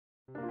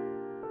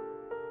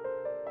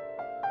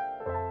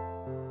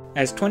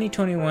As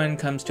 2021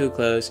 comes to a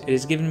close, it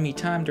has given me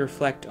time to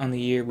reflect on the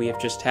year we have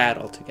just had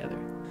altogether.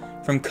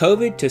 From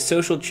COVID to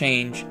social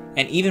change,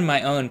 and even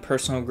my own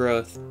personal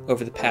growth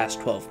over the past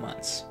 12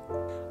 months.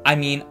 I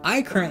mean,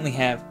 I currently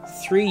have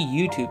 3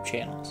 YouTube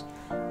channels.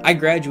 I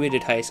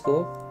graduated high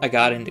school, I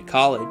got into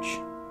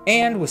college,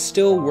 and was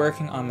still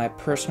working on my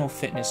personal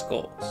fitness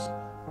goals.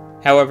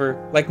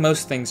 However, like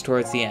most things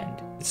towards the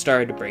end, it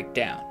started to break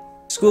down.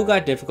 School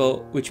got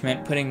difficult, which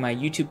meant putting my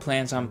YouTube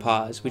plans on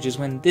pause, which is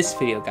when this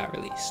video got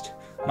released,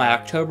 my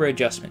October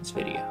adjustments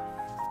video.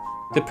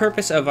 The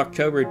purpose of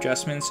October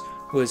adjustments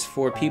was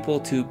for people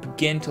to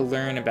begin to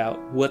learn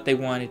about what they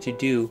wanted to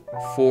do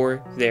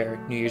for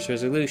their New Year's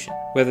resolution.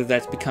 Whether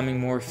that's becoming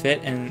more fit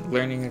and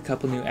learning a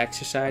couple new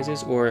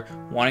exercises, or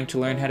wanting to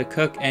learn how to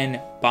cook and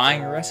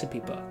buying a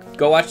recipe book.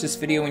 Go watch this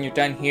video when you're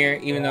done here,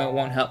 even though it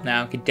won't help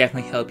now, it could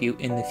definitely help you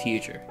in the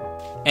future.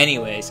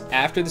 Anyways,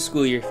 after the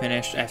school year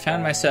finished, I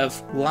found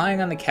myself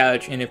lying on the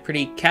couch in a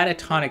pretty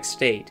catatonic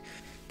state,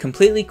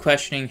 completely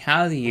questioning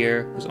how the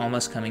year was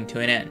almost coming to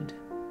an end.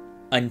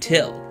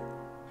 Until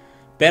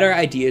Better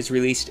Ideas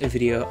released a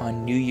video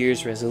on New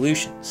Year's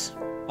resolutions.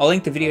 I'll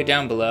link the video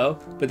down below,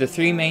 but the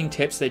 3 main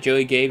tips that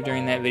Joey gave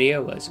during that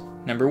video was,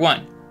 number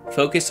 1,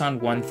 focus on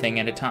one thing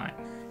at a time.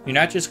 You're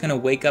not just going to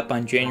wake up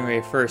on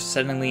January 1st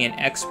suddenly an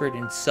expert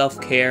in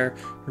self-care,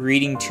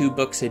 reading 2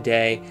 books a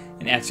day,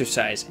 and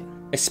exercising.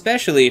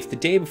 Especially if the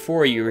day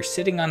before you were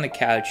sitting on the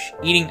couch,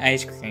 eating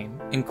ice cream,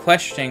 and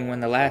questioning when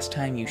the last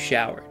time you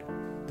showered.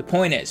 The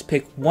point is,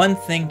 pick one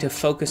thing to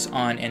focus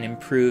on and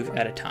improve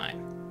at a time.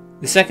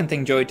 The second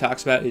thing Joey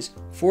talks about is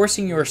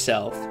forcing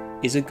yourself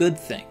is a good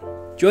thing.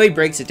 Joey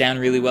breaks it down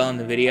really well in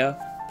the video,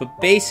 but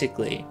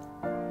basically,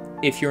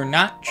 if you're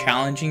not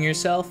challenging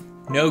yourself,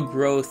 no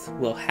growth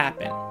will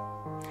happen.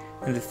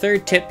 And the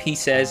third tip he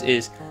says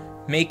is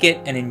make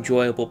it an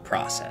enjoyable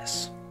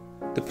process.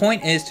 The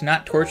point is to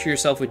not torture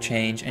yourself with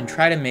change and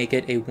try to make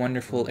it a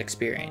wonderful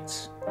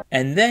experience.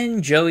 And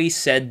then Joey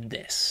said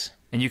this.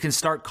 And you can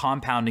start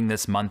compounding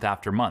this month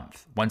after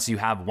month. Once you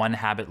have one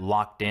habit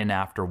locked in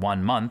after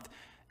 1 month,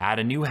 add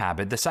a new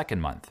habit the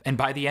second month. And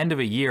by the end of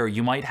a year,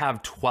 you might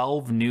have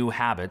 12 new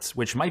habits,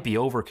 which might be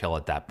overkill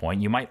at that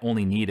point. You might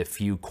only need a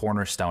few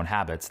cornerstone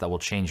habits that will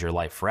change your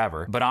life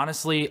forever. But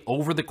honestly,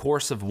 over the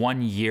course of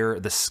 1 year,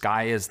 the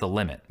sky is the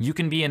limit. You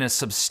can be in a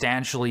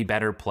substantially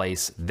better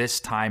place this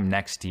time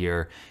next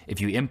year if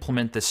you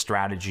implement this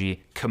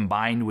strategy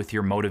combined with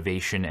your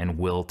motivation and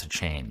will to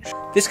change.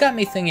 This got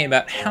me thinking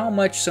about how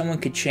much someone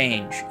could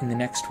change in the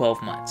next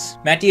 12 months.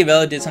 Matt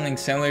D'Avella did something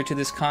similar to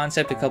this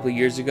concept a couple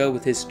years ago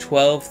with his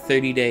 12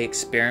 30-day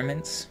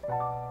experiments.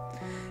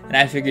 And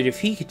I figured if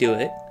he could do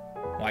it,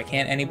 why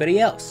can't anybody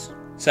else?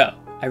 So,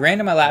 I ran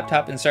to my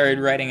laptop and started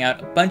writing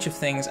out a bunch of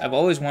things I've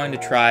always wanted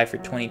to try for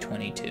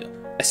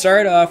 2022. I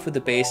started off with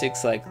the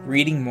basics like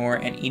reading more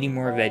and eating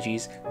more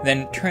veggies,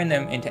 then turned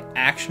them into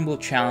actionable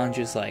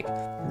challenges like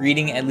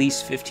reading at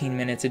least 15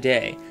 minutes a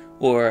day,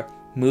 or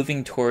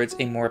moving towards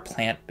a more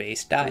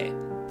plant-based diet.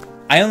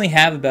 I only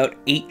have about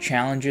 8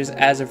 challenges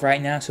as of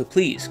right now, so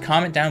please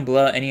comment down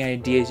below any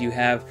ideas you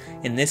have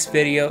in this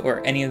video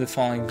or any of the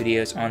following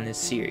videos on this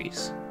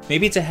series.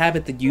 Maybe it's a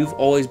habit that you've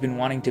always been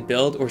wanting to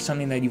build or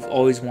something that you've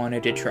always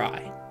wanted to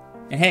try.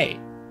 And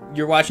hey,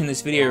 you're watching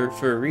this video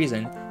for a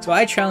reason, so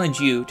I challenge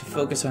you to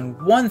focus on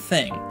one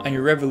thing on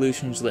your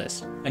revolutions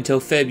list until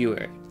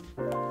February,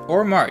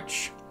 or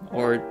March,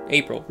 or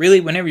April,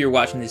 really whenever you're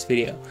watching this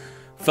video.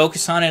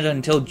 Focus on it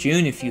until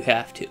June if you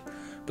have to,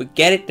 but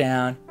get it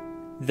down,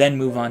 then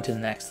move on to the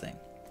next thing.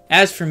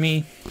 As for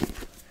me,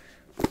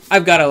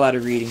 I've got a lot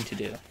of reading to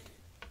do.